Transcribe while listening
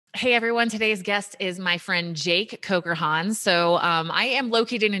Hey everyone, today's guest is my friend Jake Kocherhans. I am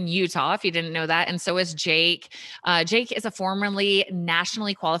located in Utah, if you didn't know that, and so is Jake. Jake is a formerly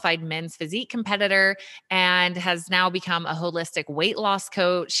nationally qualified men's physique competitor and has now become a holistic weight loss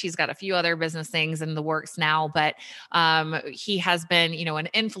coach. He's got a few other business things in the works now, but he has been, an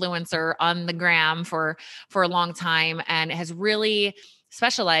influencer on the gram for a long time and has really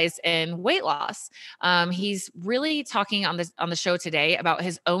specialized in weight loss. He's really talking on the show today about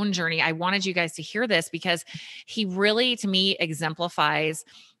his own journey. I wanted you guys to hear this because he really, to me, exemplifies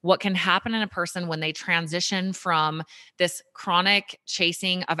what can happen in a person when they transition from this chronic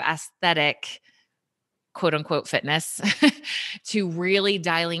chasing of aesthetic, quote unquote, fitness to really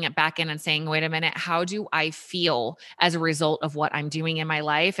dialing it back in and saying, wait a minute, how do I feel as a result of what I'm doing in my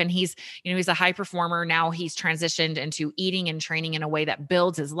life? And he's a high performer. Now he's transitioned into eating and training in a way that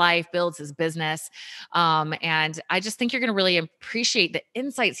builds his life, builds his business. And I just think you're going to really appreciate the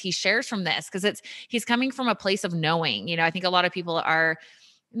insights he shares from this because he's coming from a place of knowing. I think a lot of people are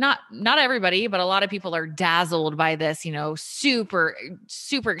not everybody, but a lot of people are dazzled by this, super,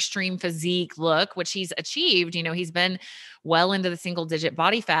 super extreme physique look, which he's achieved. He's been well into the single digit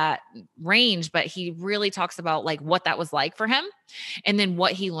body fat range, but he really talks about like what that was like for him. And then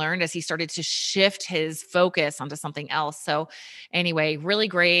what he learned as he started to shift his focus onto something else. So anyway, really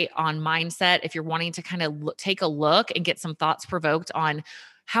great on mindset. If you're wanting to kind of take a look and get some thoughts provoked on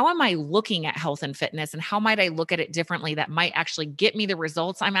how am I looking at health and fitness and how might I look at it differently that might actually get me the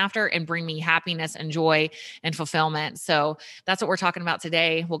results I'm after and bring me happiness and joy and fulfillment. So that's what we're talking about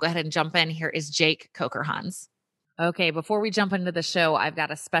today. We'll go ahead and jump in. Here is Jake Kocherhans. Okay, before we jump into the show, I've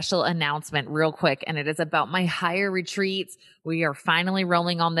got a special announcement real quick, and it is about my hire retreats. We are finally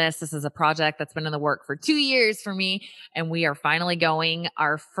rolling on this. This is a project that's been in the work for 2 years for me, and we are finally going.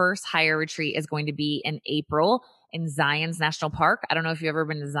 Our first hire retreat is going to be in April in Zion's National Park. I don't know if you've ever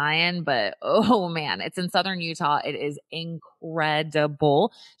been to Zion, but oh man, it's in Southern Utah. It is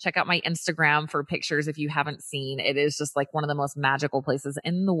incredible. Check out my Instagram for pictures if you haven't seen. It is just like one of the most magical places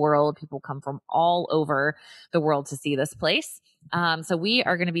in the world. People come from all over the world to see this place. So we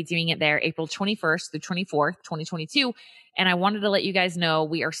are going to be doing it there April 21st through 24th, 2022. And I wanted to let you guys know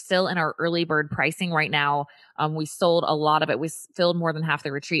we are still in our early bird pricing right now. We sold a lot of it. We filled more than half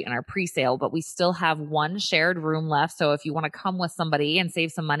the retreat in our pre-sale, but we still have one shared room left. So if you want to come with somebody and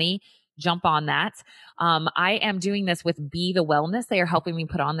save some money, jump on that. I am doing this with Be the Wellness. They are helping me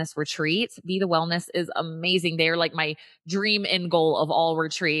put on this retreat. Be the Wellness is amazing. They are like my dream end goal of all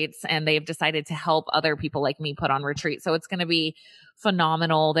retreats, and they've decided to help other people like me put on retreats. So it's going to be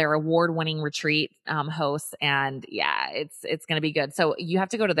phenomenal. They're award-winning retreat hosts, and yeah, it's going to be good. So you have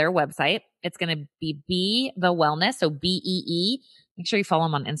to go to their website. It's going to be the Wellness. So BEE. Make sure you follow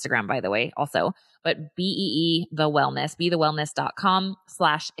them on Instagram, by the way, also. But BEE the Wellness,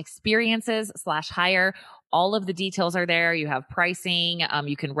 BeTheWellness.com/experiences/hire. All of the details are there. You have pricing.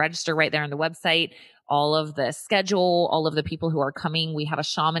 You can register right there on the website. All of the schedule, all of the people who are coming. We have a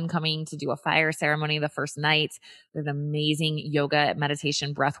shaman coming to do a fire ceremony the first night. There's an amazing yoga,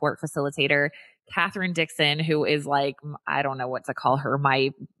 meditation, breathwork facilitator, Catherine Dixon, who is like, I don't know what to call her,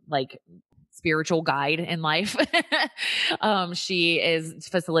 my spiritual guide in life. She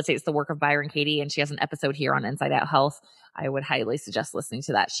facilitates the work of Byron Katie, and she has an episode here on Inside Out Health. I would highly suggest listening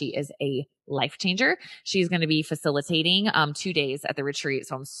to that. She is a life changer. She's going to be facilitating 2 days at the retreat.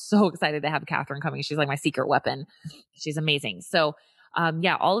 So I'm so excited to have Catherine coming. She's like my secret weapon. She's amazing. So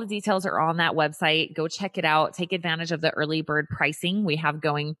all the details are on that website. Go check it out. Take advantage of the early bird pricing we have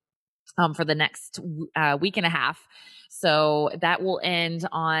going for the next week and a half. So that will end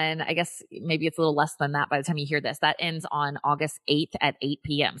on, I guess maybe it's a little less than that by the time you hear this. That ends on August 8th at 8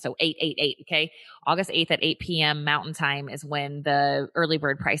 p.m. So 888, okay? August 8th at 8 p.m. Mountain Time is when the early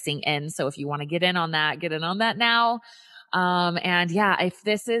bird pricing ends. So if you want to get in on that, get in on that now. If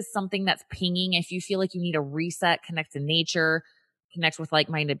this is something that's pinging, if you feel like you need a reset, connect to nature, connect with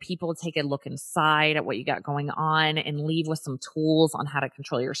like-minded people, take a look inside at what you got going on and leave with some tools on how to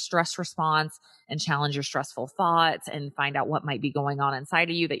control your stress response and challenge your stressful thoughts and find out what might be going on inside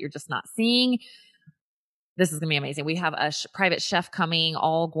of you that you're just not seeing. This is going to be amazing. We have a private chef coming,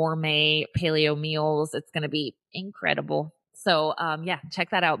 all gourmet paleo meals. It's going to be incredible. So,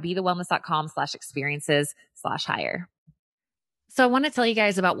 check that out. BeTheWellness.com/experiences/hire. So I want to tell you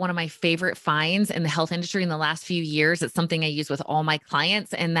guys about one of my favorite finds in the health industry in the last few years. It's something I use with all my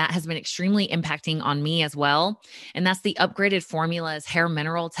clients, and that has been extremely impacting on me as well. And that's the upgraded formulas, hair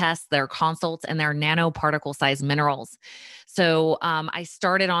mineral tests, their consults, and their nanoparticle size minerals. So I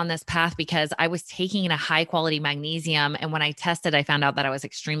started on this path because I was taking a high quality magnesium. And when I tested, I found out that I was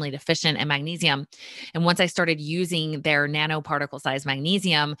extremely deficient in magnesium. And once I started using their nanoparticle size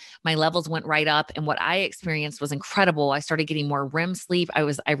magnesium, my levels went right up. And what I experienced was incredible. I started getting more REM sleep.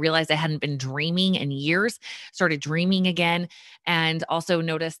 I realized I hadn't been dreaming in years, started dreaming again, and also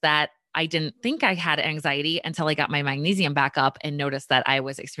noticed that I didn't think I had anxiety until I got my magnesium back up and noticed that I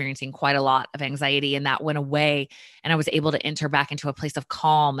was experiencing quite a lot of anxiety, and that went away. And I was able to enter back into a place of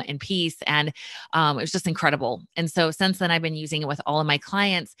calm and peace. And it was just incredible. And so since then, I've been using it with all of my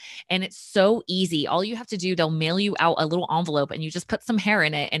clients, and it's so easy. All you have to do, they'll mail you out a little envelope and you just put some hair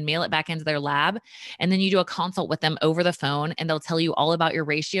in it and mail it back into their lab. And then you do a consult with them over the phone, and they'll tell you all about your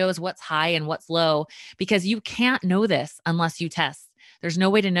ratios, what's high and what's low, because you can't know this unless you test. There's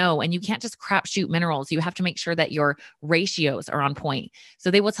no way to know. And you can't just crapshoot minerals. You have to make sure that your ratios are on point. So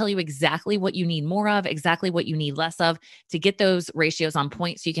they will tell you exactly what you need more of, exactly what you need less of to get those ratios on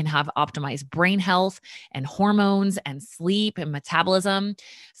point so you can have optimized brain health and hormones and sleep and metabolism.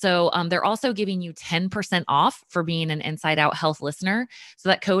 So they're also giving you 10% off for being an Inside Out Health listener. So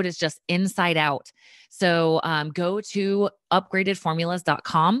that code is just Inside Out. So go to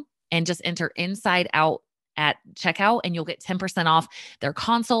upgradedformulas.com and just enter Inside Out at checkout, and you'll get 10% off their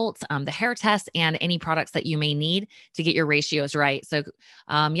consults, the hair test, and any products that you may need to get your ratios right. So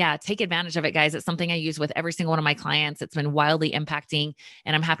yeah, take advantage of it, guys. It's something I use with every single one of my clients. It's been wildly impacting,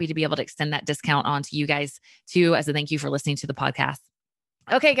 and I'm happy to be able to extend that discount on to you guys too, as a thank you for listening to the podcast.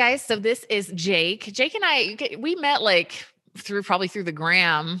 Okay, guys. So this is Jake. Jake and I, we met like probably through the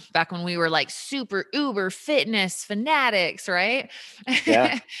gram back when we were like super uber fitness fanatics, right?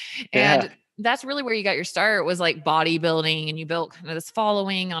 Yeah. And Yeah. that's really where you got your start, was like bodybuilding, and you built kind of this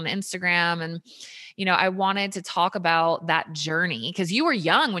following on Instagram. And, I wanted to talk about that journey because you were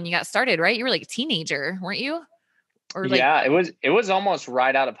young when you got started, right? You were like a teenager, weren't you? Or like, Yeah. It was almost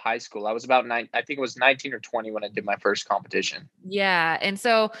right out of high school. I was about I think it was 19 or 20 when I did my first competition. yeah. And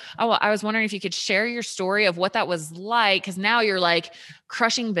so I was wondering if you could share your story of what that was like. Cause now you're like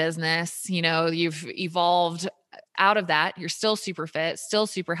crushing business, you've evolved out of that. You're still super fit, still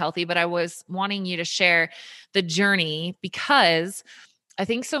super healthy, but I was wanting you to share the journey because I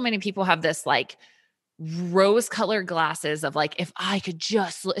think so many people have this like rose colored glasses of like, if I could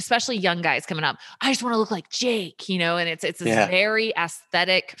just, especially young guys coming up, I just want to look like Jake, and it's this Yeah. very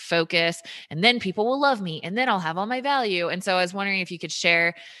aesthetic focus, and then people will love me, and then I'll have all my value. And so I was wondering if you could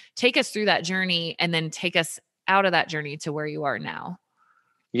take us through that journey and then take us out of that journey to where you are now.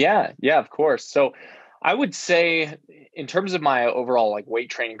 Yeah. Yeah, of course. So I would say in terms of my overall like weight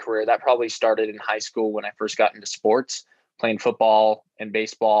training career, that probably started in high school when I first got into sports, playing football and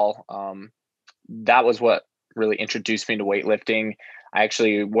baseball. That was what really introduced me to weightlifting.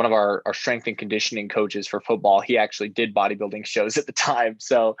 One of our strength and conditioning coaches for football, he actually did bodybuilding shows at the time.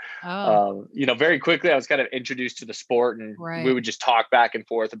 So, Oh, very quickly I was kind of introduced to the sport, and we right. would just talk back and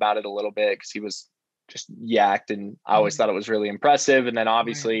forth about it a little bit because he was just yacked, and I always Mhm. thought it was really impressive. And then Right.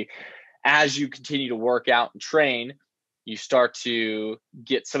 obviously, as you continue to work out and train, you start to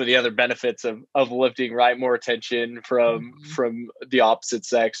get some of the other benefits of lifting, right? More attention Mhm. from the opposite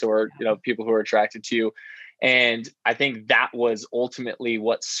sex, or people who are attracted to you. And I think that was ultimately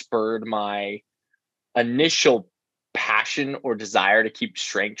what spurred my initial passion or desire to keep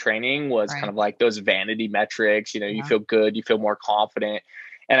strength training, was kind Right. of like those vanity metrics. You Yeah. feel good, you feel more confident.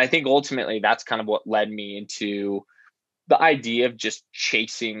 And I think ultimately that's kind of what led me into the idea of just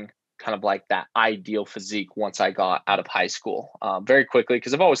chasing kind of like that ideal physique once I got out of high school, very quickly,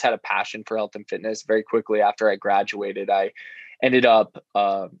 because I've always had a passion for health and fitness. Very quickly after I graduated, I ended up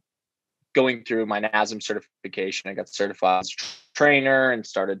going through my NASM certification. I got certified as a trainer and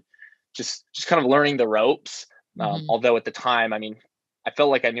started just kind of learning the ropes. Mhm. Although at the time, I mean, I felt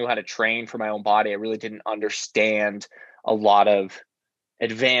like I knew how to train for my own body. I really didn't understand a lot of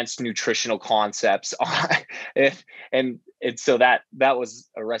advanced nutritional concepts. and, and so that was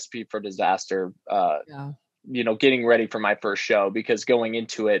a recipe for disaster, Yeah. getting ready for my first show, because going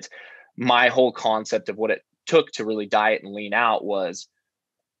into it, my whole concept of what it took to really diet and lean out was,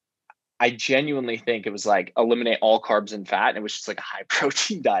 I genuinely think it was like eliminate all carbs and fat, and it was just like a high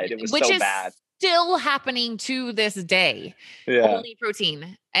protein diet. It was Which so is bad. still happening to this day. Yeah. Only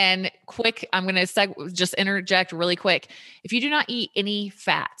protein. And quick, I'm going to just interject really quick. If you do not eat any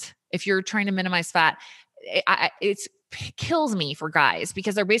fat, if you're trying to minimize fat, it's kills me for guys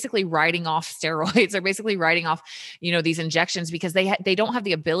because they're basically riding off steroids. They're basically riding off, these injections because they don't have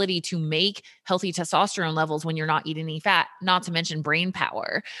the ability to make healthy testosterone levels when you're not eating any fat, not to mention brain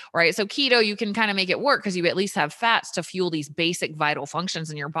power, right? So keto, you can kind of make it work because you at least have fats to fuel these basic vital functions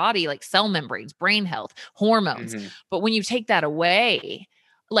in your body, like cell membranes, brain health, hormones. Mm-hmm. But when you take that away,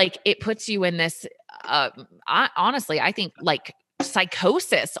 like it puts you in this, honestly, I think like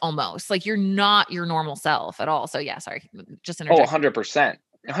psychosis almost, like you're not your normal self at all. So yeah, sorry, just interject. 100%.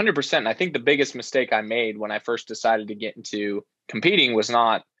 100%. And I think the biggest mistake I made when I first decided to get into competing was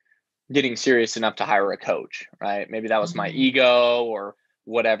not getting serious enough to hire a coach, right? Maybe that was my ego or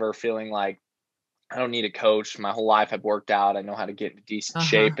whatever, feeling like I don't need a coach. My whole life I've worked out. I know how to get in decent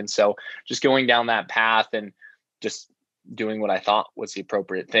shape. And so just going down that path and just doing what I thought was the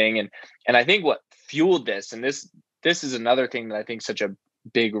appropriate thing. And I think what fueled this, and this is another thing that I think such a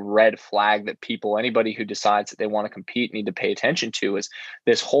big red flag that anybody who decides that they want to compete need to pay attention to, is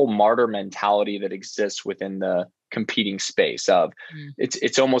this whole martyr mentality that exists within the competing space of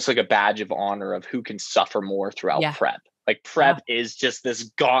it's almost like a badge of honor of who can suffer more throughout prep. Like prep is just this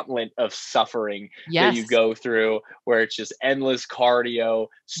gauntlet of suffering that you go through, where it's just endless cardio,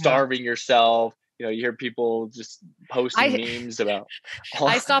 starving yourself. You hear people just posting memes about.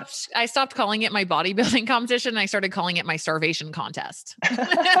 I stopped calling it my bodybuilding competition. And I started calling it my starvation contest.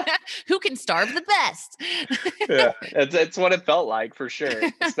 Who can starve the best? Yeah, it's what it felt like for sure,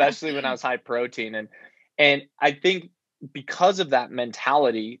 especially when I was high protein. And I think because of that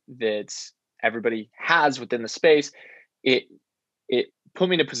mentality that everybody has within the space, it put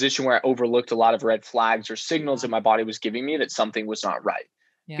me in a position where I overlooked a lot of red flags or signals that my body was giving me that something was not right.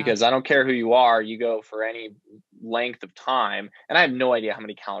 Because I don't care who you are, you go for any length of time, and I have no idea how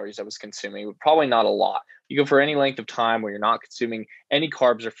many calories I was consuming, probably not a lot. You go for any length of time where you're not consuming any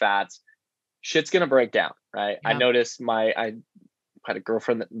carbs or fats, shit's going to break down, right? I noticed I had a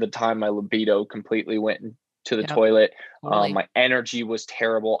girlfriend at the time, my libido completely went to the toilet. Totally. My energy was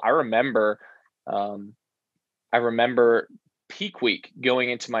terrible. I remember peak week going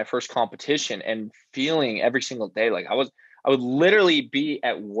into my first competition and feeling every single day like I would literally be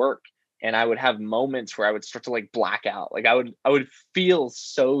at work and I would have moments where I would start to like black out. Like I would feel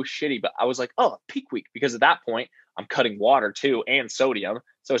so shitty, but I was like, oh, peak week, because at that point I'm cutting water too and sodium.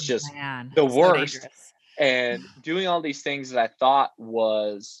 So it's just the worst. And doing all these things that I thought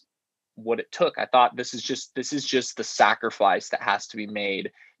was what it took. I thought this is just the sacrifice that has to be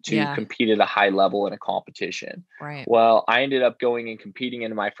made to compete at a high level in a competition. Right. Well, I ended up going and competing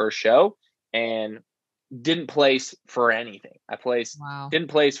into my first show and didn't place for anything. Didn't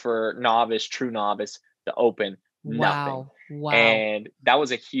place for novice, true novice, the open, nothing. Wow. And that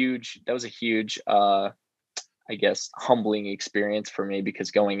was a huge, I guess, humbling experience for me,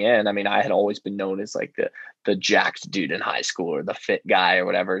 because going in, I mean, I had always been known as like the jacked dude in high school or the fit guy or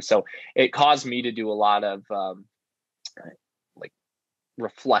whatever. So it caused me to do a lot of like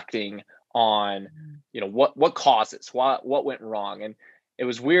reflecting on, what causes, what went wrong. And it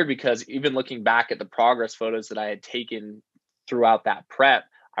was weird because even looking back at the progress photos that I had taken throughout that prep,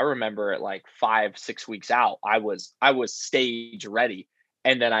 I remember at like 5-6 weeks out, I was stage ready.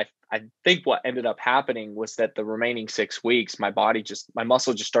 And then I think what ended up happening was that the remaining 6 weeks, my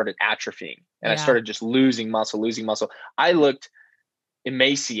muscle just started atrophying, and I started just losing muscle. I looked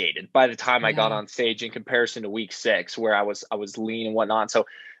emaciated by the time I got on stage in comparison to week 6, where I was lean and whatnot. So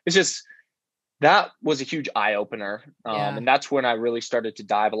it's just, that was a huge eye opener. And that's when I really started to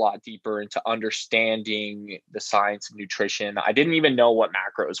dive a lot deeper into understanding the science of nutrition. I didn't even know what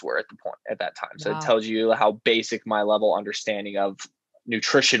macros were at that time. So it tells you how basic my level understanding of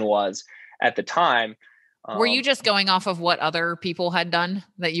nutrition was at the time. Were you just going off of what other people had done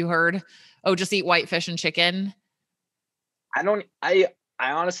that you heard? Oh, just eat white fish and chicken. I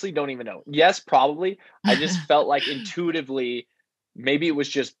honestly don't even know. Yes, probably. I just felt like intuitively, maybe it was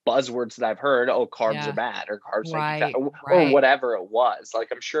just buzzwords that I've heard. Oh, carbs are bad, or carbs make you fat, or whatever it was. Like,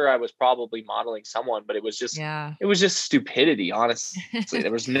 I'm sure I was probably modeling someone, but it was just stupidity. Honestly,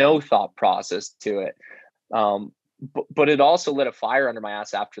 there was no thought process to it. But it also lit a fire under my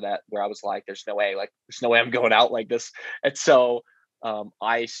ass after that, where I was like, there's no way I'm going out like this. And so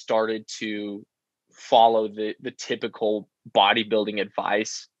I started to follow the typical bodybuilding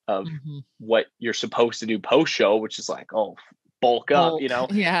advice of what you're supposed to do post show, which is like, oh, bulk up,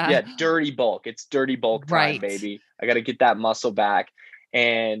 dirty bulk. It's dirty bulk time, baby. I got to get that muscle back.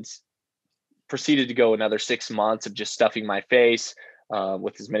 And proceeded to go another 6 months of just stuffing my face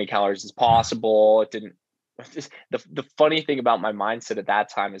with as many calories as possible. The funny thing about my mindset at that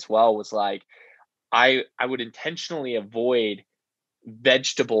time as well was like, I would intentionally avoid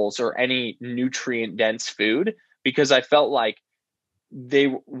vegetables or any nutrient dense food because I felt like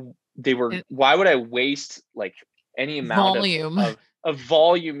they they were, why would I waste like any amount Volume. of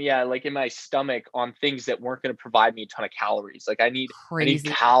volume, yeah, like in my stomach on things that weren't going to provide me a ton of calories. Like I need Crazy.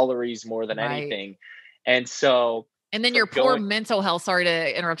 calories more than Right. anything. And so And then for your poor going, mental health, sorry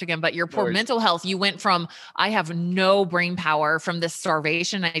to interrupt again, but your no poor worries. mental health, you went from, I have no brain power from this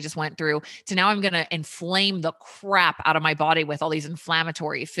starvation I just went through, to now I'm going to inflame the crap out of my body with all these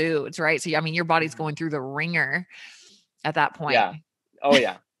inflammatory foods, right? So, I mean, your body's Mhm. going through the ringer at that point. Yeah. Oh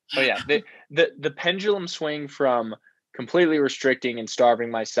yeah. Oh yeah. The pendulum swing from completely restricting and starving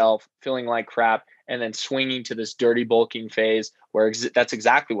myself, feeling like crap, and then swinging to this dirty bulking phase where that's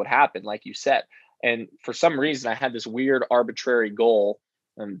exactly what happened, like you said. And for some reason, I had this weird arbitrary goal,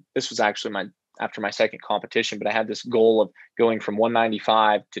 and this was actually my after my second competition, but I had this goal of going from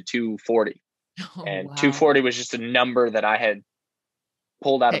 195 to 240, Oh, and wow. 240 was just a number that I had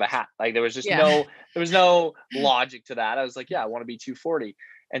pulled out of a Picked. hat. Like there was just Yeah. no logic to that. I was like, yeah, I want to be 240.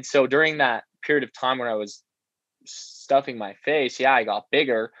 And so during that period of time when I was stuffing my face, yeah, I got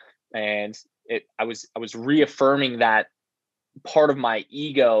bigger, and I was reaffirming that part of my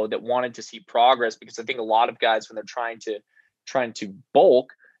ego that wanted to see progress, because I think a lot of guys when they're trying to bulk,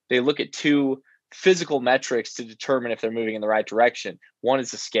 they look at two physical metrics to determine if they're moving in the right direction. One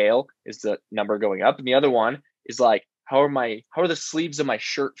is the scale, is the number going up, and the other one is like, how are the sleeves of my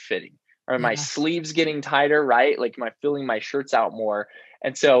shirt fitting? Are my Yeah. sleeves getting tighter, right? Like, am I filling my shirts out more?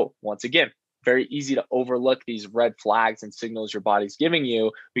 And so once again, very easy to overlook these red flags and signals your body's giving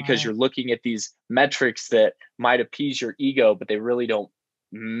you, because Right. you're looking at these metrics that might appease your ego, but they really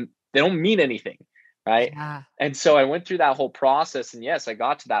they don't mean anything, right? Yeah. And so I went through that whole process, and yes, I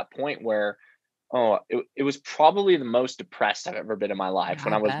got to that point where, oh, it was probably the most depressed I've ever been in my life, Yeah,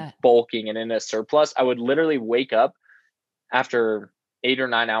 when I I was bet. bulking and in a surplus. I would literally wake up after 8 or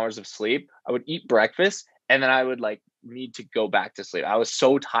 9 hours of sleep. I would eat breakfast, and then I would like need to go back to sleep. I was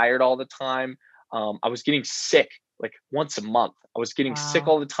so tired all the time. I was getting sick like once a month. I was getting sick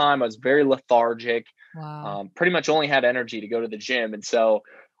Wow. all the time. I was very lethargic. Wow. Pretty much only had energy to go to the gym. And so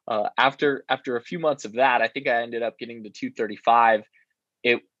after a few months of that, I think I ended up getting to 235.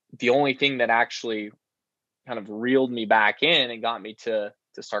 It The only thing that actually kind of reeled me back in and got me to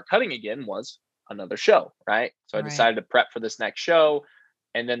start cutting again was another show, right? So I Right. decided to prep for this next show,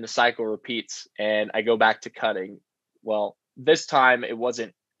 and then the cycle repeats and I go back to cutting. Well, this time it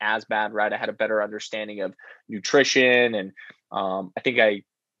wasn't as bad, right? I had a better understanding of nutrition, and I think I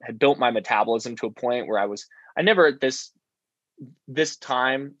had built my metabolism to a point where I never at this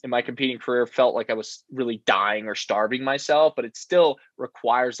time in my competing career felt like I was really dying or starving myself, but it still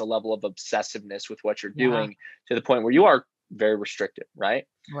requires a level of obsessiveness with what you're Yeah. doing, to the point where you are very restricted, right?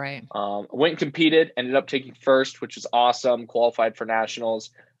 Right. Went and competed, ended up taking first, which was awesome, qualified for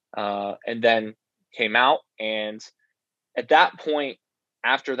nationals, and then came out. And at that point,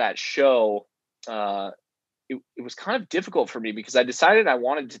 after that show, uh, it was kind of difficult for me, because I decided I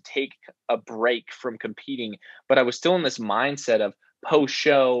wanted to take a break from competing, but I was still in this mindset of post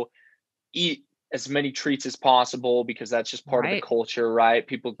show, eat as many treats as possible, because that's just part of the Right. culture, right?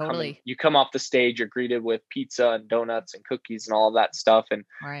 People Totally. you come off the stage, you're greeted with pizza and donuts and cookies and all of that stuff.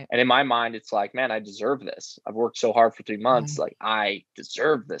 Right. And in my mind, it's like, man, I deserve this. I've worked so hard for 3 months. Right. Like, I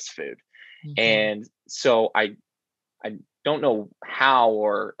deserve this food. Mhm. And so I don't know how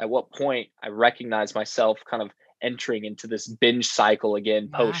or at what point I recognized myself kind of entering into this binge cycle again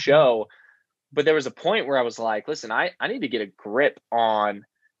post Yeah. show. But there was a point where I was like, listen, I need to get a grip on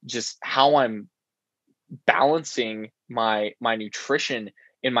just how I'm balancing my nutrition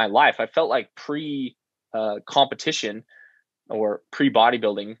in my life. I felt like pre competition or pre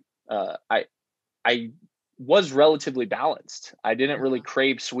bodybuilding, I was relatively balanced. I didn't really Yeah.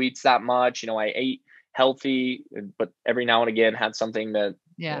 crave sweets that much. I ate healthy, but every now and again had something that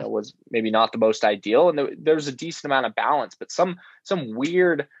Yeah. was maybe not the most ideal. And there was a decent amount of balance, but some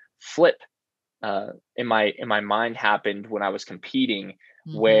weird flip in my mind happened when I was competing,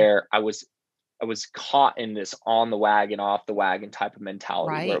 Mhm. where I was caught in this on the wagon, off the wagon type of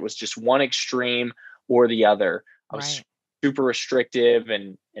mentality, where it Right. was just one extreme or the other. I was Right. super restrictive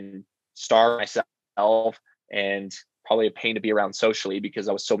and starved myself, and probably a pain to be around socially, because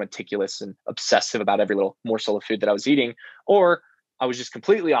I was so meticulous and obsessive about every little morsel of food that I was eating. Or I was just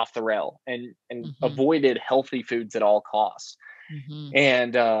completely off the rail and Mhm. avoided healthy foods at all costs. Mhm.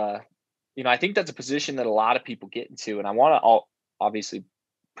 And I think that's a position that a lot of people get into. And I want to obviously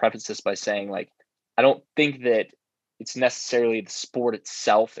preface this by saying, like, I don't think that it's necessarily the sport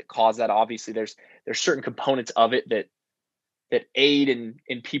itself that caused that. Obviously, there's certain components of it that that aid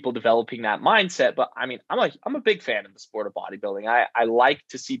in people developing that mindset. But I mean, I'm a big fan of the sport of bodybuilding. I like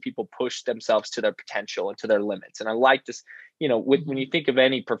to see people push themselves to their potential and to their limits. And I like to, when you think of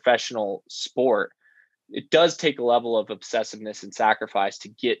any professional sport, it does take a level of obsessiveness and sacrifice to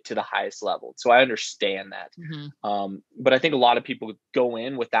get to the highest level. So I understand that. But I think a lot of people go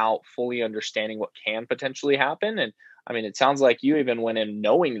in without fully understanding what can potentially happen. And I mean, it sounds like you even went in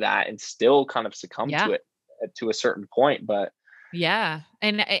knowing that and still kind of succumbed to it to a certain point. But yeah.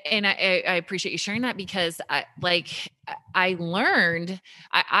 And I appreciate you sharing that, because I learned,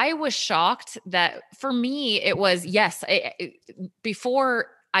 I was shocked that for me, it was, yes, before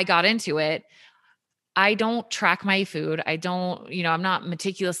I got into it, I don't track my food. I don't, I'm not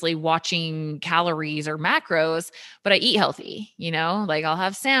meticulously watching calories or macros, but I eat healthy, like I'll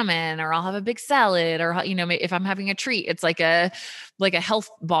have salmon, or I'll have a big salad, or, if I'm having a treat, it's like a health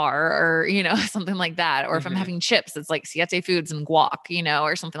bar, or, something like that. Or if I'm having chips, it's like Siete Foods and guac,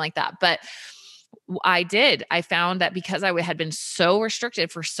 or something like that. But I found that because I had been so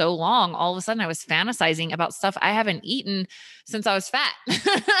restricted for so long, all of a sudden I was fantasizing about stuff I haven't eaten since I was fat.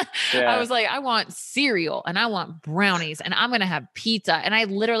 I was like, I want cereal and I want brownies and I'm going to have pizza. And I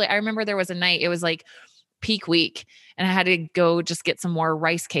remember there was a night, it was like peak week, and I had to go just get some more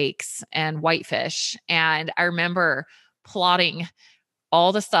rice cakes and whitefish. And I remember plotting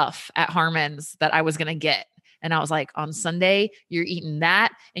all the stuff at Harmon's that I was going to get. And I was like, on Sunday, you're eating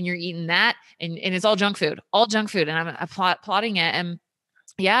that and you're eating that. And it's all junk food. And I'm plotting it. And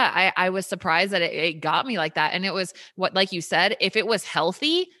yeah, I was surprised that it got me like that. And it was like you said, if it was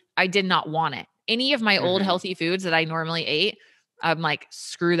healthy, I did not want it. Any of my old healthy foods that I normally ate, I'm like,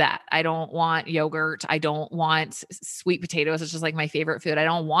 screw that. I don't want yogurt. I don't want sweet potatoes. It's just like my favorite food. I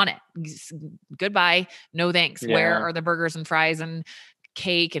don't want it. Goodbye. No thanks. Yeah. Where are the burgers and fries and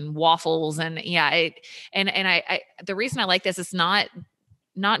cake and waffles? And I the reason I like this is not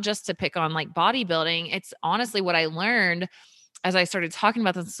just to pick on like bodybuilding. It's honestly what I learned as I started talking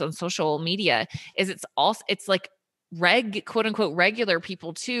about this on social media is it's like quote unquote regular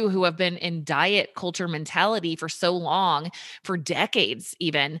people too, who have been in diet culture mentality for so long, for decades.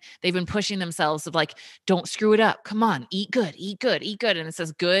 Even they've been pushing themselves of like, don't screw it up. Come on, eat good, eat good, eat good. And it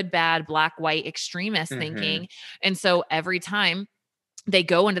says good, bad, black, white, extremist thinking. And so every time they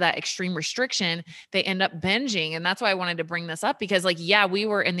go into that extreme restriction, they end up binging. And that's why I wanted to bring this up, because like, yeah, we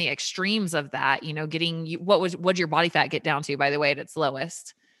were in the extremes of that, getting what'd your body fat get down to, by the way, at its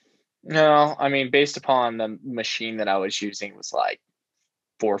lowest? No, I mean, based upon the machine that I was using, was like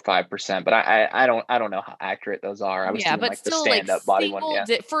 4 or 5%, but I don't know how accurate those are. I was doing like the stand-up body one.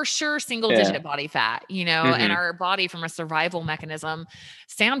 Yeah. For sure, single digit body fat, and our body from a survival mechanism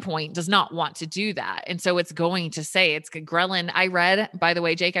standpoint does not want to do that. And so it's going to say it's ghrelin. I read, by the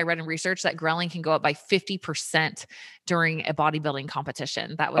way, Jake, I read in research that ghrelin can go up by 50% during a bodybuilding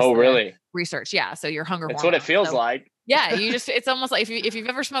competition. That was really research. Yeah. So your hunger That's hormone. what it feels like. Yeah. It's almost like if you've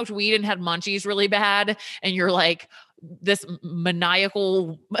ever smoked weed and had munchies really bad, and you're like, this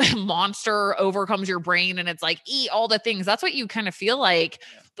maniacal monster overcomes your brain and it's like, eat all the things. That's what you kind of feel like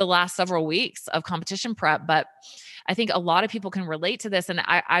the last several weeks of competition prep. But I think a lot of people can relate to this. And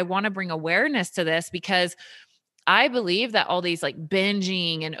I want to bring awareness to this, because I believe that all these like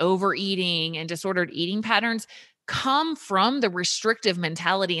binging and overeating and disordered eating patterns come from the restrictive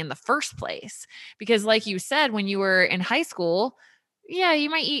mentality in the first place. Because like you said, when you were in high school, yeah, you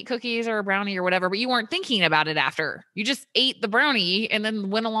might eat cookies or a brownie or whatever, but you weren't thinking about it after. You just ate the brownie and then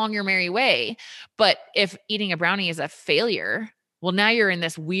went along your merry way. But if eating a brownie is a failure, well, now you're in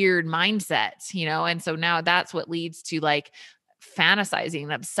this weird mindset, and so now that's what leads to like fantasizing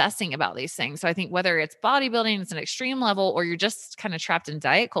and obsessing about these things. So I think whether it's bodybuilding, it's an extreme level, or you're just kind of trapped in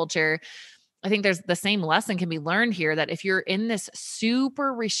diet culture, I think there's the same lesson can be learned here, that if you're in this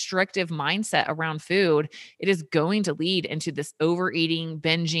super restrictive mindset around food, it is going to lead into this overeating,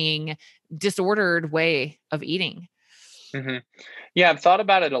 binging, disordered way of eating. Yeah, I've thought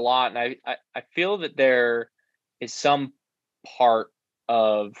about it a lot. And I feel that there is some part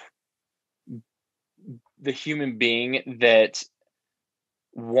of the human being that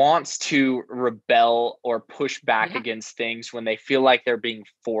wants to rebel or push back against things when they feel like they're being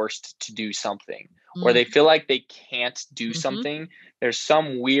forced to do something, or they feel like they can't do something. There's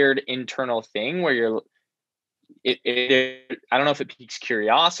some weird internal thing where I don't know if it piques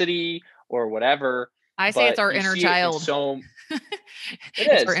curiosity or whatever. I say it's our inner child.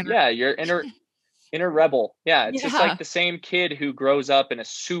 It is. Yeah. Your inner rebel. Yeah. It's just like the same kid who grows up in a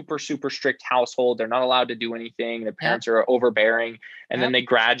super, super strict household. They're not allowed to do anything. Their parents are overbearing, and then they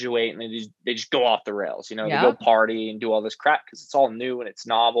graduate and they just go off the rails, they go party and do all this crap because it's all new and it's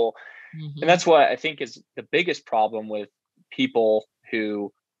novel. And that's what I think is the biggest problem with people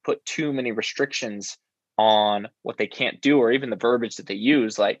who put too many restrictions on what they can't do, or even the verbiage that they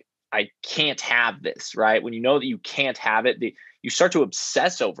use, like, I can't have this, right? When you know that you can't have it, you start to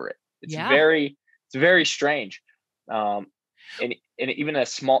obsess over it. Yeah. It's very strange. Um, and even the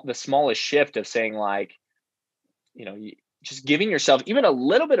smallest shift of saying, like, just giving yourself even a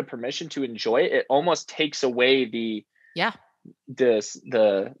little bit of permission to enjoy it, it almost takes away Yeah.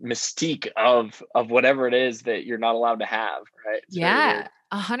 the mystique of whatever it is that you're not allowed to have, right? It's very Yeah. weird.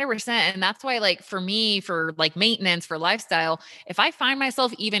 100%. And that's why, like, for me, for like maintenance, for lifestyle, if I find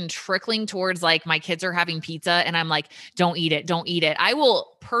myself even trickling towards like my kids are having pizza and I'm like, don't eat it, don't eat it, I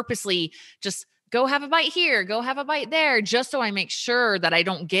will purposely just go have a bite here, go have a bite there, just so I make sure that I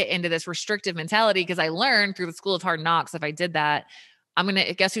don't get into this restrictive mentality. Cause I learned through the school of hard knocks, if I did that,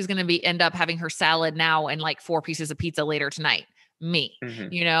 guess who's going to end up having her salad now and like 4 pieces of pizza later tonight? Me,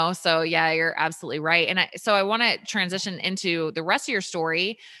 Hmm. So yeah, you're absolutely right. And so I want to transition into the rest of your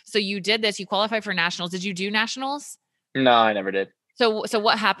story. So you did this, you qualified for nationals. Did you do nationals? No, I never did. So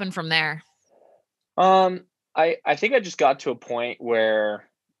what happened from there? Um, I think I just got to a point where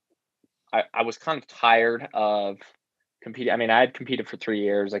I was kind of tired of competing. I mean, I had competed for 3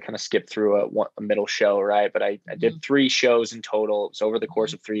 years. I kind of skipped through a middle show, right? But I Mhm, did 3 shows in total. It was over the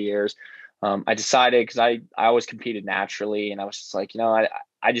course mhm. of 3 years. I decided, because I always competed naturally, and I was just like,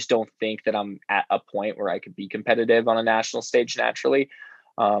 I just don't think that I'm at a point where I could be competitive on a national stage naturally.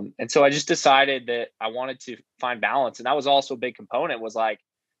 And so I just decided that I wanted to find balance, and that was also a big component, was like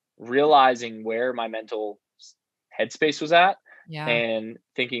realizing where my mental headspace was at, Yeah. and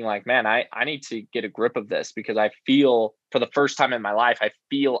thinking like, man, I need to get a grip of this, because I feel, for the first time in my life, I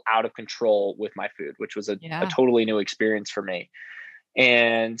feel out of control with my food, which was a Yeah. totally new experience for me.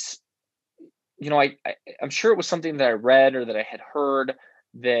 And, I'm sure it was something that I read or that I had heard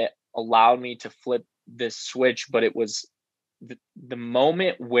that allowed me to flip this switch, but it was the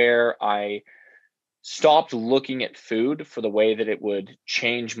moment where I stopped looking at food for the way that it would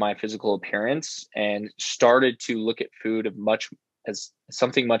change my physical appearance, and started to look at food as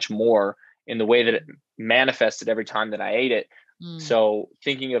something much more, in the way that it manifested every time that I ate it. Mm. So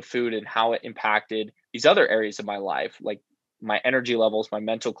thinking of food and how it impacted these other areas of my life, like my energy levels, my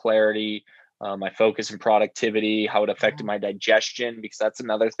mental clarity, my focus and productivity, how it affected Yeah. my digestion, because that's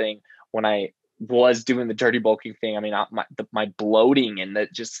another thing. When I was doing the dirty bulking thing, I mean, my bloating, and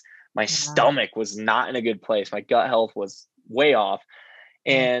that just, my Yeah. stomach was not in a good place. My gut health was way off.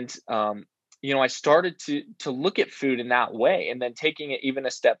 Mm. And, I started to look at food in that way, and then taking it even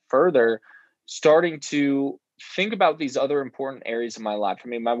a step further, starting to think about these other important areas of my life. I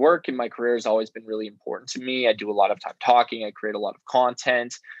mean, my work and my career has always been really important to me. I do a lot of time talking, I create a lot of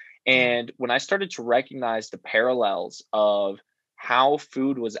content. Yeah. And when I started to recognize the parallels of how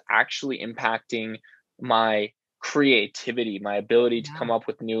food was actually impacting my creativity, my ability to come Yeah. up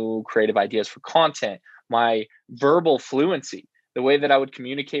with new creative ideas for content, my verbal fluency, the way that I would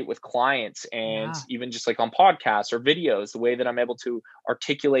communicate with clients, and Yeah. even just like on podcasts or videos, the way that I'm able to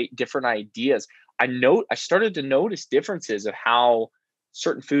articulate different ideas. I started to notice differences of how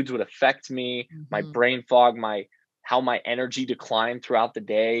certain foods would affect me, my Mhm. brain fog, how my energy declined throughout the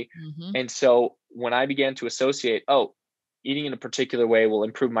day. Mhm. And so when I began to associate, oh, eating in a particular way will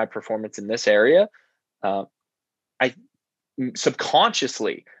improve my performance in this area, uh, I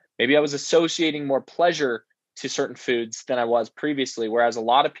subconsciously, maybe I was associating more pleasure to certain foods than I was previously. Whereas a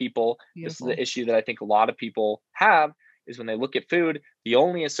lot of people, this is the Beautiful. issue that I think a lot of people have, is when they look at food, the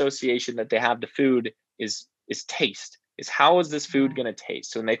only association that they have to food is taste. Is, how is this food Yeah. going to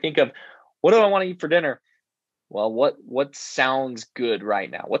taste? So when they think of, what do I want to eat for dinner? Well, what sounds good right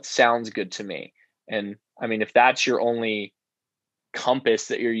now? What sounds good to me? And I mean, if that's your only compass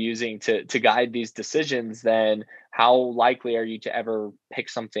that you're using to guide these decisions, then how likely are you to ever pick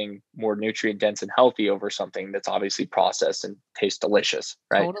something more nutrient dense and healthy over something that's obviously processed and tastes delicious,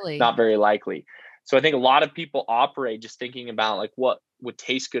 right? Totally. Not very likely. So I think a lot of people operate just thinking about like what would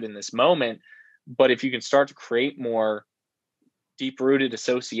taste good in this moment. But if you can start to create more deep rooted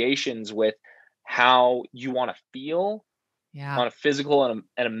associations with how you want to feel Yeah. on a physical and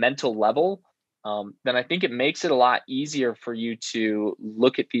a mental level, then I think it makes it a lot easier for you to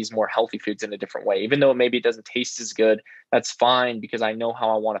look at these more healthy foods in a different way. Even though maybe it doesn't taste as good, that's fine, because I know how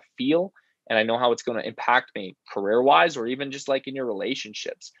I want to feel, and I know how it's going to impact me career wise, or even just like in your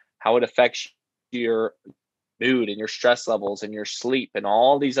relationships, how it affects your mood and your stress levels and your sleep and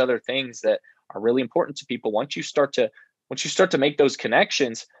all these other things that are really important to people. Once you start to make those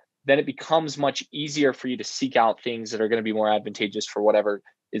connections, then it becomes much easier for you to seek out things that are going to be more advantageous for whatever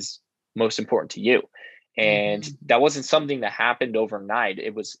is most important to you. And Mhm. that wasn't something that happened overnight.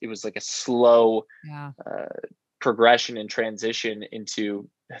 It was like a slow Yeah. uh, progression and transition into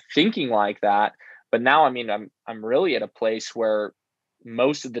thinking like that. But now, I mean, I'm really at a place where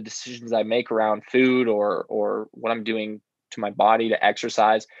most of the decisions I make around food or what I'm doing to my body to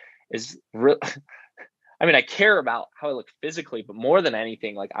exercise is real. I mean, I care about how I look physically, but more than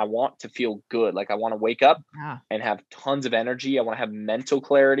anything, like I want to feel good. Like I want to wake up Yeah. and have tons of energy. I want to have mental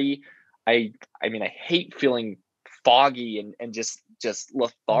clarity. I mean, I hate feeling foggy and just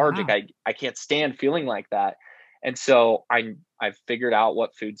lethargic. Yeah. I can't stand feeling like that. And so I've figured out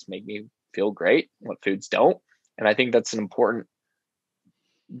what foods make me feel great, what foods don't. And I think that's an important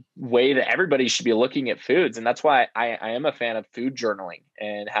way that everybody should be looking at foods. And that's why I am a fan of food journaling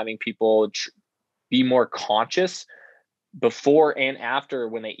and having people be more conscious before and after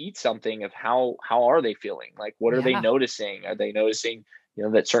when they eat something of how are they feeling? Like, what are they Yeah. noticing? Are they noticing,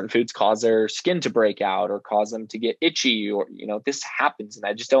 that certain foods cause their skin to break out or cause them to get itchy, or, this happens. And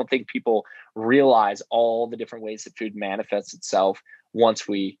I just don't think people realize all the different ways that food manifests itself once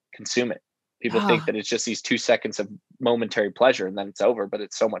we consume it. People think Oh, that it's just these 2 seconds of momentary pleasure and then it's over, but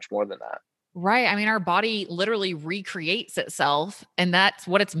it's so much more than that. right. I mean, our body literally recreates itself, and that's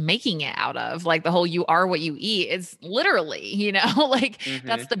what it's making it out of. Like the whole "you are what you eat" is literally, like Hmm.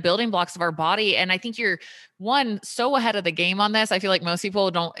 that's the building blocks of our body. And I think you're one so ahead of the game on this. I feel like most people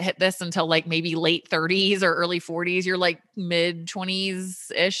don't hit this until like maybe late 30s or early 40s. You're like mid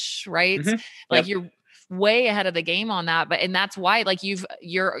 20s ish, right? Hmm. Like Yep. you're way ahead of the game on that. But and that's why like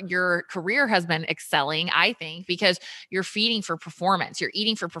your career has been excelling, I think, because you're feeding for performance, you're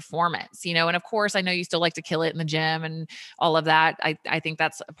eating for performance, and of course I know you still like to kill it in the gym and all of that. I think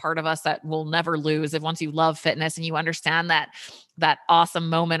that's a part of us that will never lose. If once you love fitness and you understand that awesome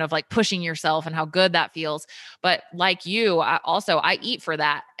moment of like pushing yourself and how good that feels. But like you, I eat for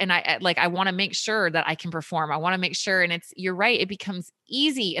that. And I want to make sure that I can perform. I want to make sure. And you're right. It becomes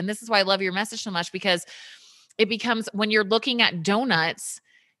easy. And this is why I love your message so much, because it becomes when you're looking at donuts,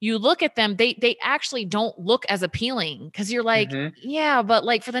 you look at them, they actually don't look as appealing because you're like, Hmm. yeah, but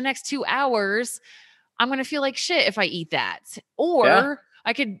like for the next 2 hours, I'm going to feel like shit if I eat that. Yeah. Or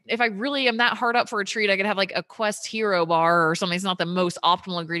I could, if I really am that hard up for a treat, I could have like a Quest Hero bar or something. It's not the most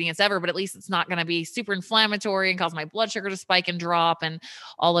optimal ingredients ever, but at least it's not going to be super inflammatory and cause my blood sugar to spike and drop and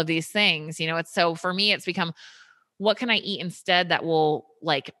all of these things. It's so for me, it's become what can I eat instead that will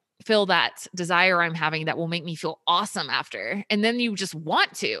like fill that desire I'm having that will make me feel awesome after. And then you just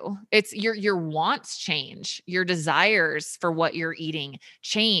want to. It's your wants change. Your desires for what you're eating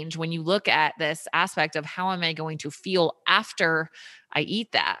change when you look at this aspect of how am I going to feel after I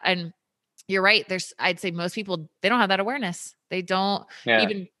eat that. And you're right. I'd say most people, they don't have that awareness. They don't Yeah.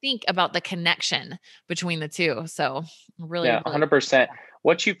 even think about the connection between the two. So really, Yeah, really, 100%.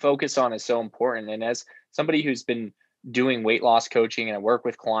 What you focus on is so important. And as somebody who's been doing weight loss coaching and I work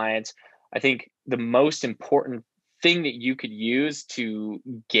with clients, I think the most important thing that you could use to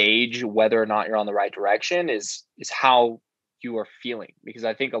gauge whether or not you're on the right direction is how you are feeling. Because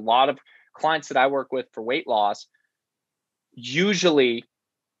I think a lot of clients that I work with for weight loss, usually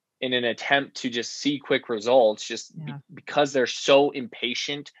in an attempt to just see quick results, yeah. because they're so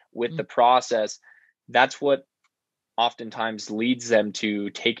impatient with Mm, the process, that's what oftentimes leads them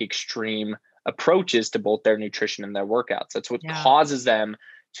to take extreme approaches to both their nutrition and their workouts. That's what yeah. causes them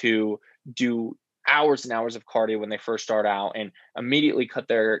to do hours and hours of cardio when they first start out and immediately cut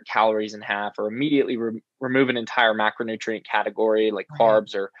their calories in half or immediately remove an entire macronutrient category like Right.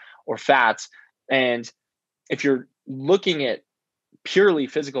 carbs or fats. And if you're looking at purely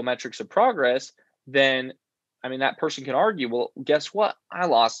physical metrics of progress, then I mean that person can argue, well, guess what? I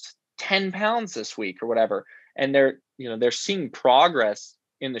lost 10 pounds this week or whatever. And they're seeing progress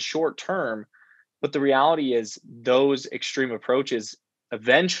in the short term. But the reality is those extreme approaches,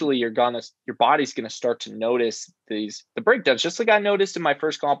 eventually your body's gonna start to notice the breakdowns. Just like I noticed in my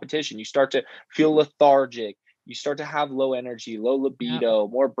first competition. You start to feel lethargic, you start to have low energy, low Yep. libido,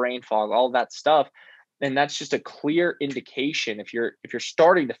 more brain fog, all that stuff. And that's just a clear indication if you're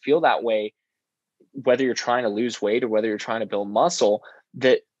starting to feel that way, whether you're trying to lose weight or whether you're trying to build muscle,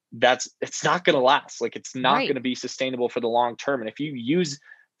 that's it's not going to last. Like it's not Right. going to be sustainable for the long term. And if you use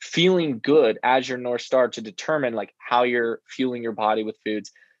feeling good as your north star to determine like how you're fueling your body with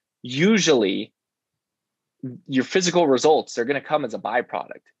foods, usually your physical results, they're going to come as a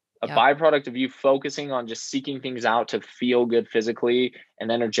Yep. byproduct of you focusing on just seeking things out to feel good physically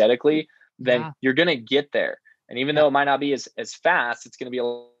and energetically. Then Yeah. you're going to get there. And even Yep. though it might not be as fast, it's going to be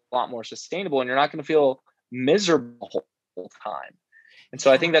a lot more sustainable and you're not going to feel miserable the whole time. And so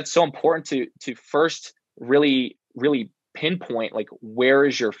I Yeah. think that's so important to first really pinpoint like where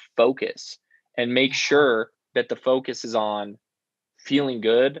is your focus and make Yeah. sure that the focus is on feeling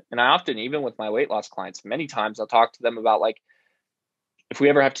good. And I often, even with my weight loss clients, many times I'll talk to them about like, if we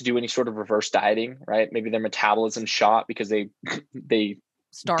ever have to do any sort of reverse dieting, right? Maybe their metabolism shot because they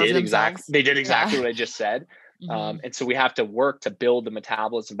Starve themselves. they did Yeah. exactly what I just said. Hmm. And so we have to work to build the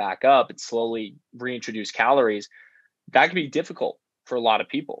metabolism back up and slowly reintroduce calories. That can be difficult for a lot of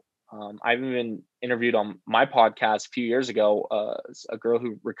people. I've even interviewed on my podcast a few years ago a girl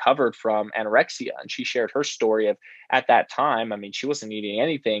who recovered from anorexia, and she shared her story of at that time. I mean, she wasn't eating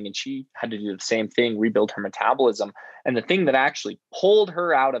anything, and she had to do the same thing, rebuild her metabolism. And the thing that actually pulled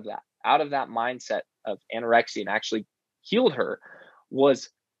her out of that mindset of anorexia and actually healed her was,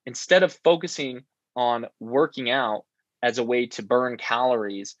 instead of focusing on working out as a way to burn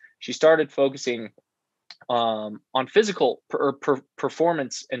calories, she started focusing on physical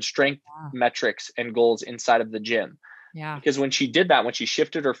performance and strength Yeah. metrics and goals inside of the gym. Yeah. Because when she did that, when she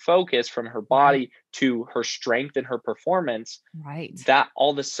shifted her focus from her Right. body to her strength and her performance, Right. that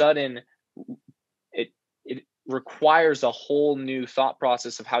all of a sudden it it requires a whole new thought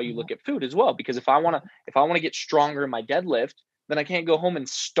process of how you Yeah. look at food as well. Because if I want to get stronger in my deadlift, then I can't go home and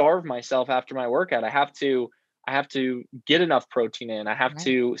starve myself after my workout. I have to get enough protein in. I have Right.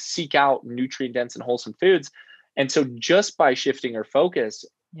 to seek out nutrient dense and wholesome foods. And so just by shifting her focus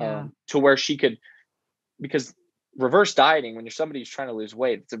Yeah. to where she could, because reverse dieting, when you're somebody who's trying to lose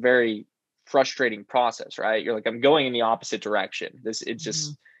weight, it's a very frustrating process, right? You're like, I'm going in the opposite direction. It Hmm.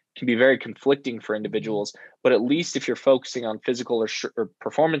 just can be very conflicting for Hmm. individuals. But at least if you're focusing on physical or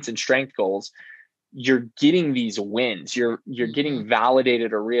performance and strength goals, you're getting these wins. You're Hmm. getting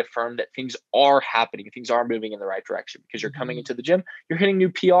validated or reaffirmed that things are happening, things are moving in the right direction, because you're coming Hmm. into the gym, you're hitting new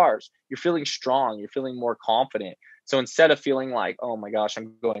PRs, you're feeling strong, you're feeling more confident. So instead of feeling like, oh my gosh,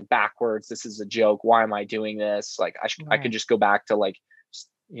 I'm going backwards, this is a joke, why am I doing this? Like I could Right. just go back to like,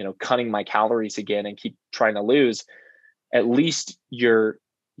 cutting my calories again and keep trying to lose. At least you're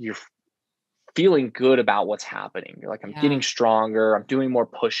feeling good about what's happening. You're like, I'm Yeah. getting stronger. I'm doing more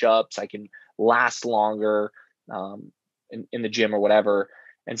push-ups. I can last longer in the gym or whatever.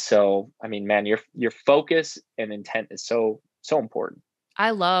 And so, I mean, man, your focus and intent is so important.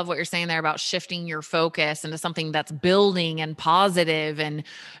 I love what you're saying there about shifting your focus into something that's building and positive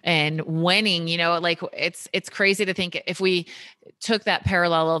and winning. Like it's crazy to think if we took that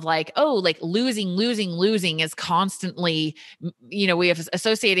parallel of like, oh, like losing is constantly, we have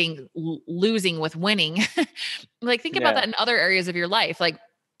associating losing with winning. Like think about Yeah. that in other areas of your life. Like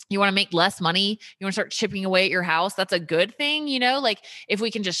you want to make less money, you want to start chipping away at your house. That's a good thing, like if we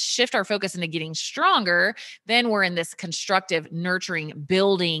can just shift our focus into getting stronger, then we're in this constructive, nurturing,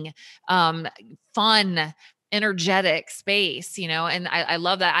 building, um, fun, energetic space, and I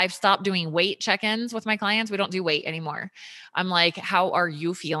love that. I've stopped doing weight check-ins with my clients. We don't do weight anymore. I'm like, how are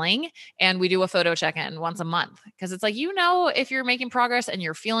you feeling? And we do a photo check-in once a month, because it's like, if you're making progress and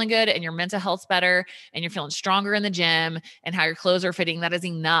you're feeling good and your mental health's better and you're feeling stronger in the gym and how your clothes are fitting, that is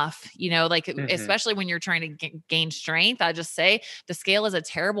enough, like Hmm. especially when you're trying to gain strength. I just say the scale is a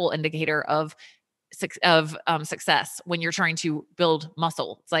terrible indicator of success when you're trying to build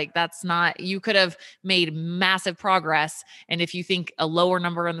muscle. It's like, that's not, you could have made massive progress. And if you think a lower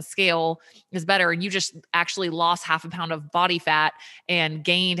number on the scale is better and you just actually lost half a pound of body fat and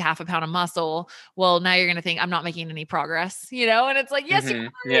gained half a pound of muscle, well, now you're going to think I'm not making any progress, and it's like, yes, you Hmm.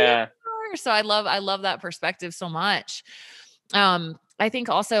 are. Yes, Yeah. you are. So I love that perspective so much. I think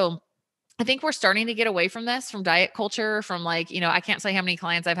also, I think we're starting to get away from this, from diet culture, from like, I can't say how many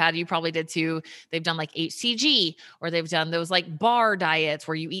clients I've had, you probably did too. They've done like HCG, or they've done those like bar diets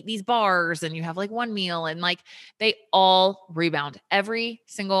where you eat these bars and you have like one meal, and like they all rebound. Every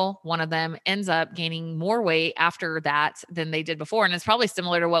single one of them ends up gaining more weight after that than they did before. And it's probably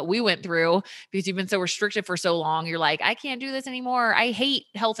similar to what we went through, because you've been so restricted for so long. You're like, I can't do this anymore. I hate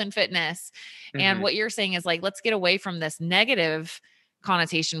health and fitness. And Hmm. what you're saying is like, let's get away from this negative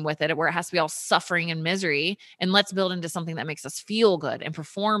connotation with it, where it has to be all suffering and misery, and let's build into something that makes us feel good and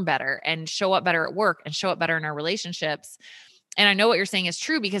perform better and show up better at work and show up better in our relationships. And I know what you're saying is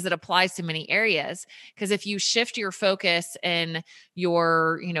true, because it applies to many areas. Because if you shift your focus in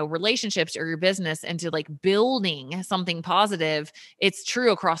your, relationships or your business into like building something positive, it's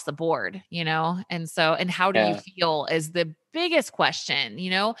true across the board, and how do you Yeah. feel is the biggest question.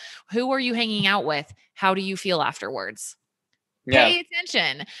 Who are you hanging out with? How do you feel afterwards? Yeah. Pay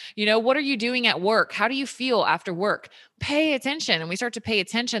attention. What are you doing at work? How do you feel after work? Pay attention. And we start to pay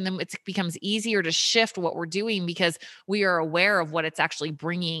attention, then it becomes easier to shift what we're doing, because we are aware of what it's actually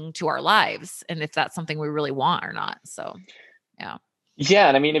bringing to our lives and if that's something we really want or not. So, yeah. Yeah.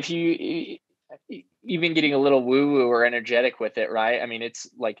 And I mean, if you even getting a little woo woo or energetic with it, right? I mean, it's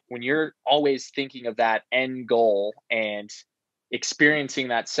like when you're always thinking of that end goal, and experiencing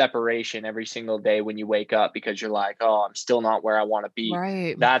that separation every single day when you wake up because you're like, oh, I'm still not where I want to be.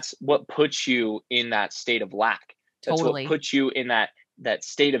 Right. That's what puts you in that state of lack. That's what Totally. puts you in that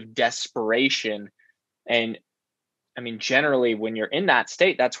state of desperation. And I mean, generally when you're in that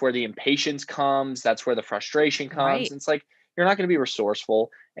state, that's where the impatience comes, that's where the frustration comes. Right. And it's like you're not going to be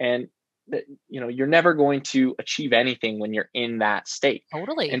resourceful, and you're never going to achieve anything when you're in that state.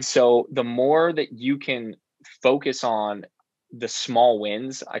 Totally. And so the more that you can focus on the small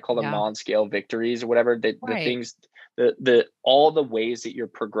wins, I call them Yeah. non-scale victories or whatever, the Right. things, the all the ways that you're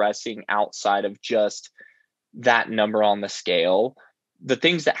progressing outside of just that number on the scale, the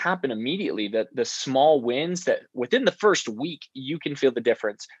things that happen immediately, the small wins that within the first week, you can feel the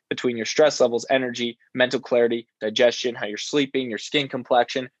difference between your stress levels, energy, mental clarity, digestion, how you're sleeping, your skin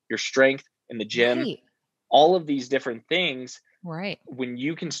complexion, your strength in the gym, Right. all of these different things. Right. When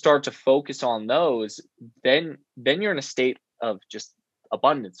you can start to focus on those, then you're in a state of just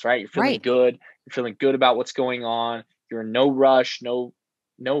abundance, right? You're feeling Right. good. You're feeling good about what's going on. You're in no rush, no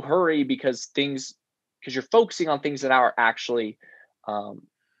hurry, because you're focusing on things that are actually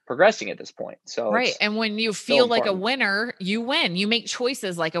progressing at this point. So Right. it's And when you so feel like a important. winner, you win. You make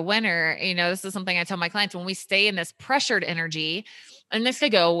choices like a winner. This is something I tell my clients when we stay in this pressured energy, and this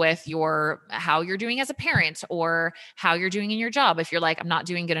could go with how you're doing as a parent or how you're doing in your job. If you're like, I'm not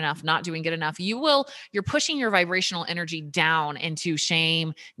doing good enough, not doing good enough, you're pushing your vibrational energy down into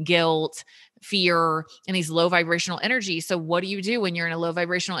shame, guilt, fear, and these low vibrational energy. So what do you do when you're in a low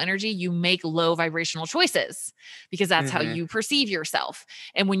vibrational energy? You make low vibrational choices because that's how Mm-hmm. you perceive yourself.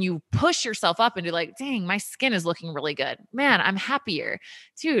 And when you push yourself up and you're like, dang, my skin is looking really good. Man, I'm happier.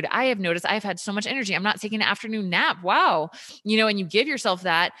 Dude, I have noticed I've had so much energy. I'm not taking an afternoon nap. Wow. And you give yourself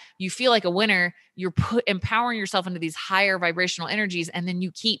that, you feel like a winner. You're empowering yourself into these higher vibrational energies. And then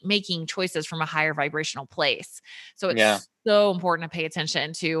you keep making choices from a higher vibrational place. So Yeah. it's so important to pay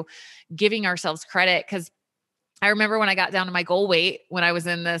attention to giving ourselves credit, because I remember when I got down to my goal weight, when I was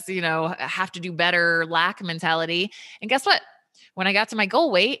in this, have to do better lack mentality. And guess what? When I got to my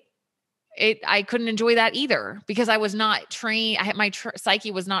goal weight, I couldn't enjoy that either because I was not trained. My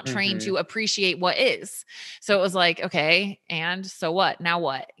psyche was not trained Mm-hmm. to appreciate what is. So it was like, okay, and so what? Now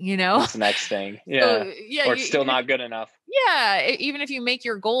what? What's the next thing? So Yeah. yeah, Or it's still not good enough. even if you make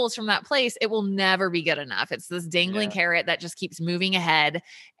your goals from that place, it will never be good enough. It's this dangling Yeah. carrot that just keeps moving ahead.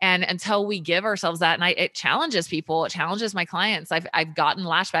 And until we give ourselves that, and it challenges people, it challenges my clients. I've gotten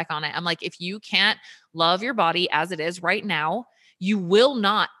lashback on it. I'm like, if you can't love your body as it is right now, you will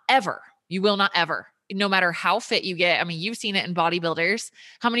not ever, no matter how fit you get. I mean, you've seen it in bodybuilders.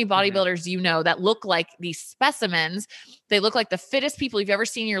 How many Mm-hmm. bodybuilders do you know that look like these specimens? They look like the fittest people you've ever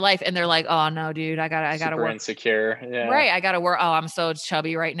seen in your life. And they're like, oh no, dude, I gotta Super work. insecure. Yeah. Right. I got to work. Oh, I'm so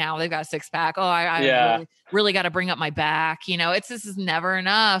chubby right now. They've got a six pack. Oh, I Yeah. really, really got to bring up my back. This is never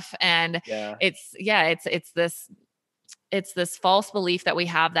enough. And Yeah. it's this false belief that we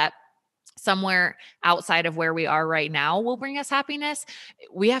have that somewhere outside of where we are right now will bring us happiness.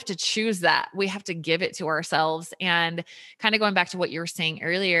 We have to choose that. We have to give it to ourselves. And kind of going back to what you were saying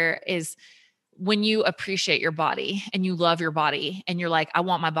earlier is, when you appreciate your body and you love your body and you're like, I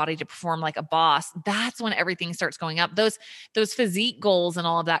want my body to perform like a boss, that's when everything starts going up. Those physique goals and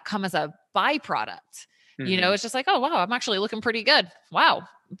all of that come as a byproduct. Mm-hmm. It's just like, oh wow, I'm actually looking pretty good. Wow.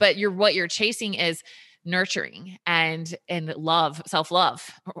 But what you're chasing is nurturing and love, self-love,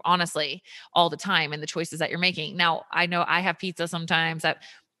 honestly, all the time, and the choices that you're making. Now, I know I have pizza sometimes that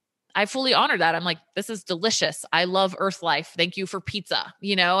I fully honor that. I'm like, this is delicious. I love Earth life. Thank you for pizza,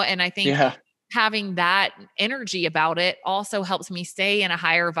 and I think Yeah. having that energy about it also helps me stay in a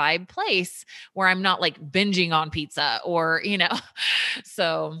higher vibe place where I'm not like binging on pizza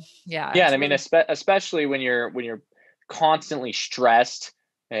so yeah, Yeah. And it's I mean, really especially when you're constantly stressed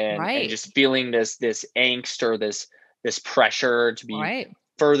and right, just feeling this angst or this pressure to be right,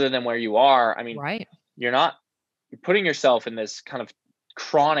 further than where you are. I mean, right, you're not you're putting yourself in this kind of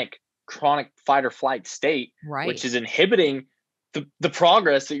chronic fight or flight state, which right. is inhibiting the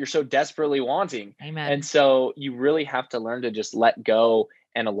progress that you're so desperately wanting. And Amen. so you really have to learn to just let go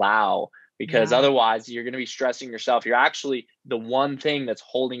and allow, because Yeah, otherwise you're going to be stressing yourself. You're actually the one thing that's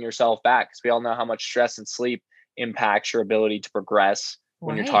holding yourself back, because we all know how much stress and sleep impacts your ability to progress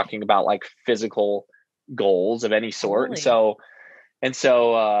when you're right. talking about like physical goals of any sort. And Totally.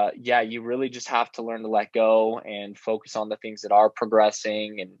 so yeah, you really just have to learn to let go and focus on the things that are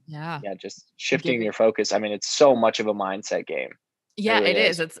progressing, and Yeah. yeah, just Give shifting it. your focus. I mean, it's so much of a mindset game. It Yeah, really it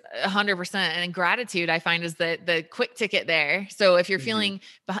is. is. It's 100%. And gratitude, I find, is the quick ticket there. So if you're Hmm. feeling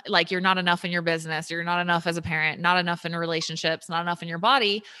like you're not enough in your business, you're not enough as a parent, not enough in relationships, not enough in your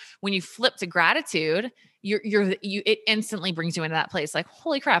body, when you flip to gratitude, it instantly brings you into that place. Like,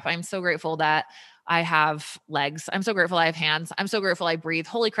 holy crap, I'm so grateful that I have legs. I'm so grateful I have hands. I'm so grateful I breathe.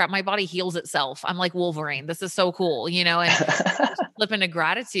 Holy crap, my body heals itself. I'm like Wolverine. This is so cool, and flip into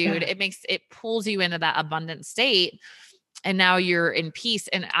gratitude. It pulls you into that abundant state. And now you're in peace.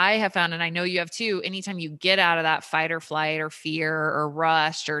 And I have found, and I know you have too, anytime you get out of that fight or flight or fear or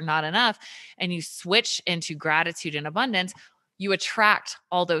rush or not enough, and you switch into gratitude and abundance, you attract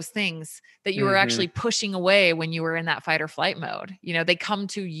all those things that you were actually pushing away when you were in that fight or flight mode. They come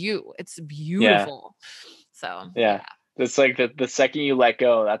to you. It's beautiful. So, yeah. It's like the second you let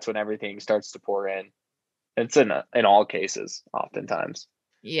go, that's when everything starts to pour in. It's in all cases, oftentimes.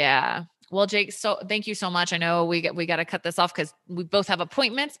 Yeah. Well, Jake, so thank you so much. I know we got to cut this off because we both have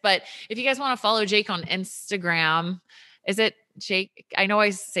appointments, but if you guys want to follow Jake on Instagram, is it Jake? I know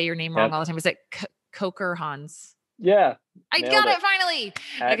I say your name wrong all the time. Is it Kocherhans? Yeah. I got it finally.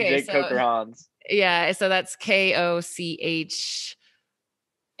 At okay. Jake Kocherhans. Yeah. So that's KOCHA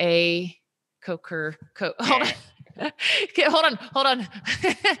hold on. Okay, hold on.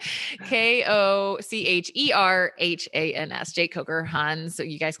 KOCHERHANS, Jake Kocherhans. So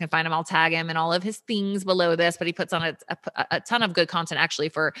you guys can find him. I'll tag him and all of his things below this, but he puts on a ton of good content actually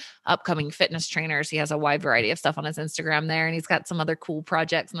for upcoming fitness trainers. He has a wide variety of stuff on his Instagram there, and he's got some other cool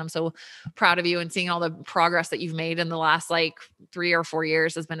projects. And I'm so proud of you, and seeing all the progress that you've made in the last like 3 or 4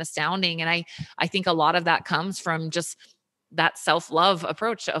 years has been astounding. And I think a lot of that comes from just that self-love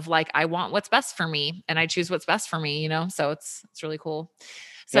approach of like, I want what's best for me and I choose what's best for me, so it's really cool.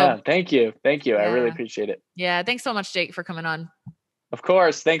 So yeah, thank you. Yeah. I really appreciate it. Yeah. Thanks so much, Jake, for coming on. Of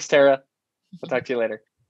course. Thanks, Tara. I'll talk to you later.